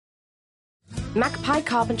Magpie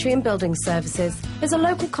Carpentry and Building Services is a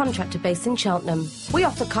local contractor based in Cheltenham. We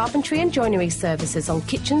offer carpentry and joinery services on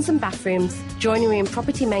kitchens and bathrooms, joinery and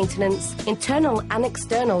property maintenance, internal and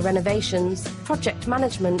external renovations, project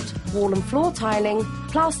management, wall and floor tiling,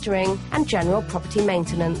 plastering and general property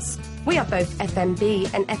maintenance. We are both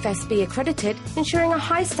FMB and FSB accredited, ensuring a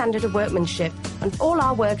high standard of workmanship, and all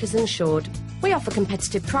our work is insured. We offer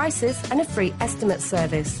competitive prices and a free estimate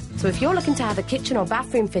service. So if you're looking to have a kitchen or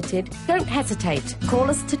bathroom fitted, don't hesitate. Call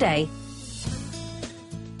us today